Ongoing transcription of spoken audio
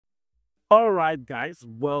All right, guys,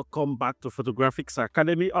 welcome back to Photographics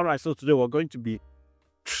Academy. All right, so today we're going to be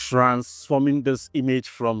transforming this image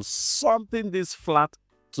from something this flat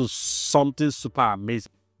to something super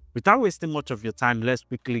amazing. Without wasting much of your time, let's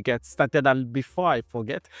quickly get started. And before I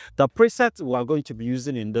forget, the preset we are going to be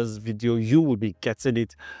using in this video, you will be getting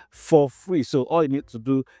it for free. So all you need to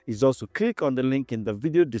do is also click on the link in the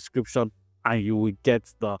video description and you will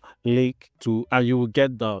get the link to, and you will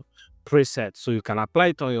get the preset so you can apply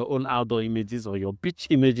it on your own outdoor images or your beach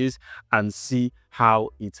images and see how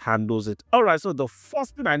it handles it. All right, so the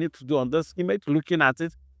first thing I need to do on this image, looking at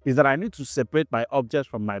it, is that I need to separate my object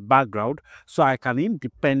from my background so I can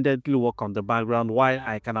independently work on the background while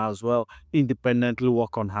I can as well independently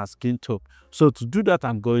work on her skin tone. So to do that,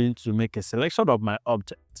 I'm going to make a selection of my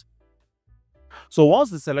object. So once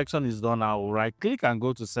the selection is done, I will right click and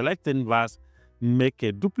go to select inverse, make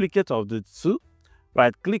a duplicate of the two,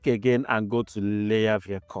 right click again and go to layer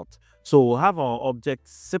via cut. So we'll have our object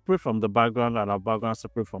separate from the background and our background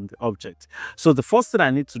separate from the object. So the first thing I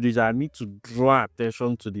need to do is I need to draw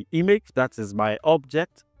attention to the image, that is my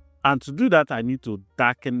object. And to do that, I need to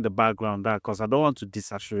darken the background down because I don't want to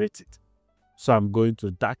desaturate it. So I'm going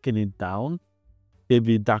to darken it down,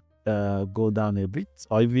 maybe go down a bit,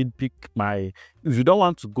 or even pick my, if you don't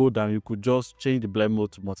want to go down, you could just change the blend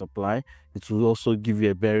mode to multiply. It will also give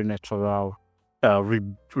you a very natural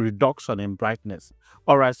reduction in brightness.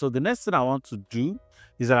 All right, so the next thing I want to do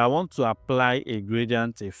is that I want to apply a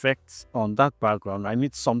gradient effect on that background. I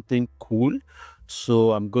need something cool,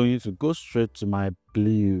 so I'm going to go straight to my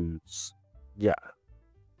blues. Yeah,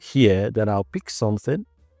 here, then I'll pick something.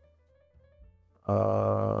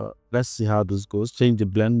 Let's see how this goes. Change the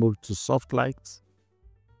blend mode to soft light.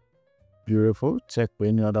 Beautiful. Check for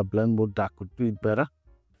any other blend mode that could do it better.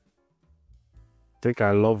 I think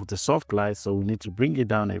I love the soft light, so we need to bring it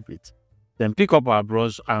down a bit. Then pick up our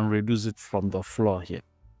brush and reduce it from the floor here,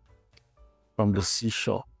 from the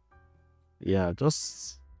seashore. Yeah,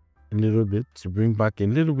 just a little bit to bring back a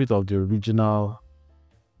little bit of the original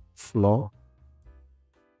floor.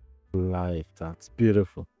 Like that.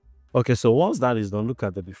 Beautiful. Okay, so once that is done, look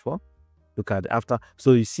at the before, look at the after.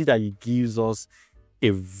 So you see that it gives us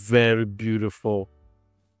a very beautiful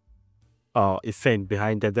effect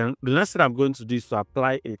behind that. Then the next thing I'm going to do is to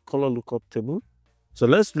apply a color lookup table. So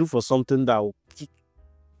let's look for something that will kick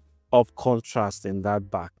up contrast in that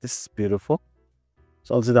back. This is beautiful.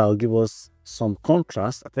 Something that will give us some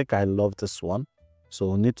contrast. I think I love this one.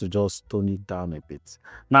 So we need to just tone it down a bit.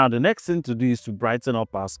 Now, the next thing to do is to brighten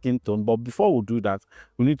up our skin tone. But before we do that,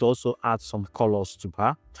 we need to also add some colors to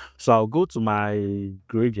her. So I'll go to my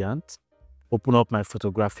gradient, open up my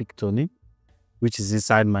photographic toning, which is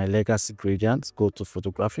inside my legacy gradient. Go to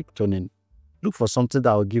photographic toning. Look for something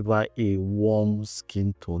that will give her a warm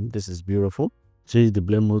skin tone. This is beautiful. Change the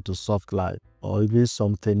blend mode to soft light or even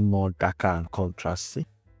something more darker and contrasty.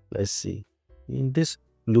 Let's see. This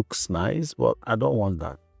looks nice, but I don't want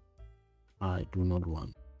that. I do not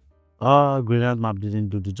want. Gradient map didn't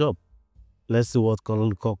do the job. Let's see what color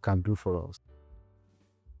lookup can do for us.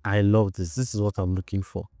 I love this. This is what I'm looking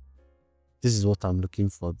for. This is what I'm looking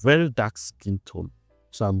for. Very dark skin tone.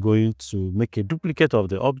 So I'm going to make a duplicate of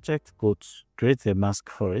the object, go to create a mask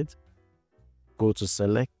for it, go to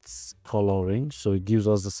select coloring. So it gives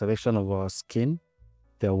us the selection of our skin.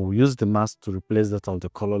 Then we'll use the mask to replace that of the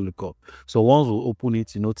color lookup. So once we open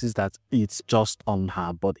it, you notice that it's just on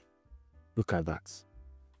her body. Look at that.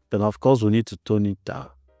 Then of course we need to tone it down.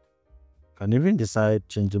 Can even decide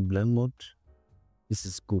changing blend mode. This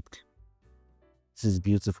is good. This is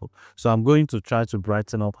beautiful. So I'm going to try to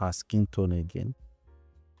brighten up her skin tone again.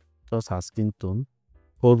 Just her skin tone.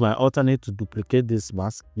 Hold my alternate to duplicate this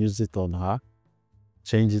mask. Use it on her.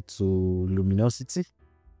 Change it to luminosity,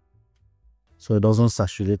 so it doesn't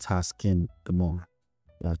saturate her skin the more.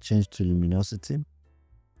 Yeah, change to luminosity.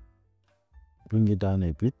 Bring it down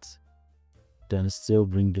a bit. Then still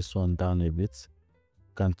bring this one down a bit.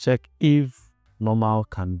 You can check if normal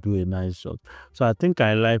can do a nice job. So I think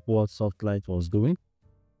I like what soft light was doing.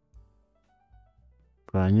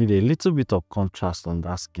 But I need a little bit of contrast on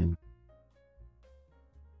that skin.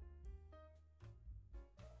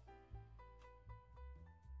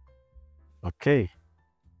 Okay.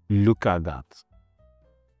 Look at that.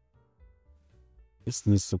 This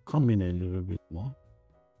needs to come in a little bit more.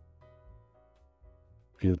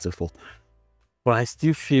 Beautiful. But I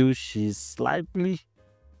still feel she's slightly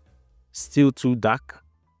still too dark.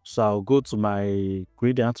 So I'll go to my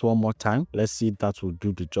gradient one more time. Let's see if that will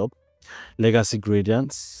do the job. Legacy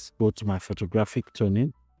gradients. Go to my photographic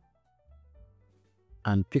toning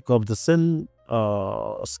and pick up the same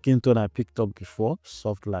skin tone I picked up before.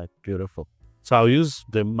 Soft light. Beautiful. So I'll use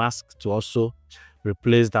the mask to also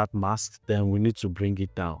replace that mask. Then we need to bring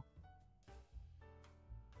it down.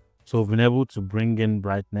 So we've been able to bring in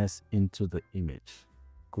brightness into the image.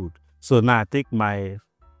 Good. So now I think my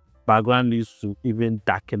background needs to even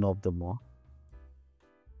darken up the more.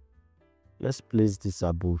 Let's place this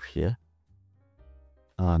above here.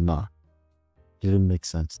 No, didn't make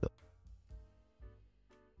sense though.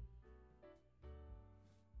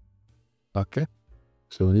 Okay,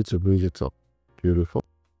 so we need to bring it up. Beautiful.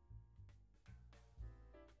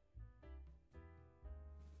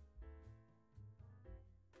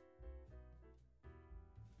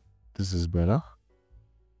 This is better.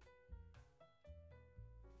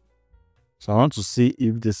 So I want to see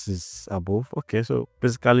if this is above. Okay, so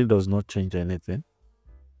basically does not change anything.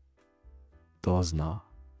 Does now.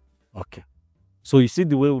 Okay. So you see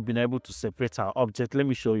the way we've been able to separate our object. Let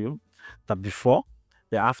me show you the before,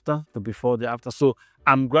 the after, the before, the after. So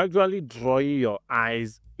I'm gradually drawing your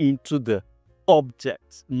eyes into the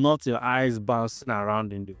object, not your eyes bouncing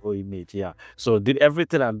around in the whole image. Yeah. So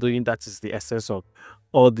everything I'm doing, that is the essence of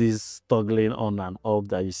all this toggling on and off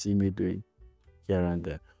that you see me doing here and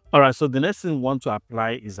there. All right. So the next thing we want to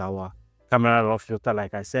apply is our camera raw filter.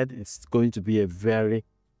 Like I said, it's going to be a very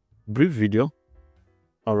brief video.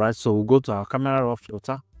 All right, so we'll go to our camera raw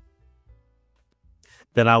filter.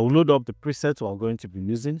 Then I will load up the preset we're going to be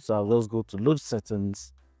using. So I'll just go to load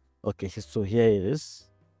settings. Okay, so here it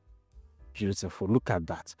is. Beautiful. Look at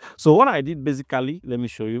that. So what I did basically, let me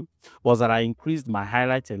show you, was that I increased my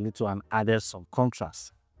highlight a little and added some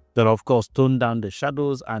contrast. Then of course toned down the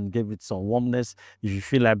shadows and gave it some warmness. If you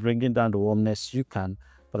feel like bringing down the warmness, you can,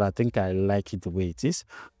 but I think I like it the way it is.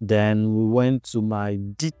 Then we went to my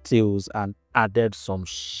details and added some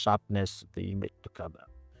sharpness to the image. Look at that.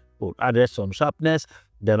 Oh, added some sharpness.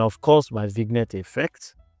 Then of course my vignette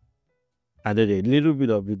effect. Added a little bit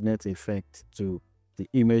of vignette effect to the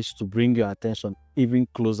image to bring your attention even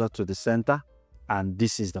closer to the center. And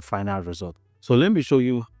this is the final result. So let me show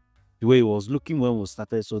you the way it was looking when we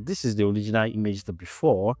started. So this is the original image, the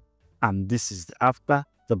before, and this is the after,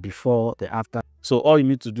 the before, the after. So all you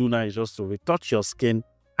need to do now is just to retouch your skin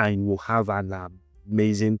and you will have an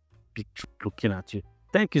amazing picture looking at you.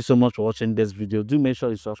 Thank you so much for watching this video. Do make sure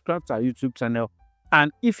you subscribe to our YouTube channel.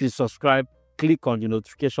 And if you subscribe, click on the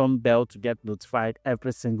notification bell to get notified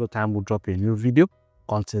every single time we drop a new video.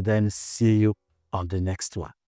 Until then, see you on the next one.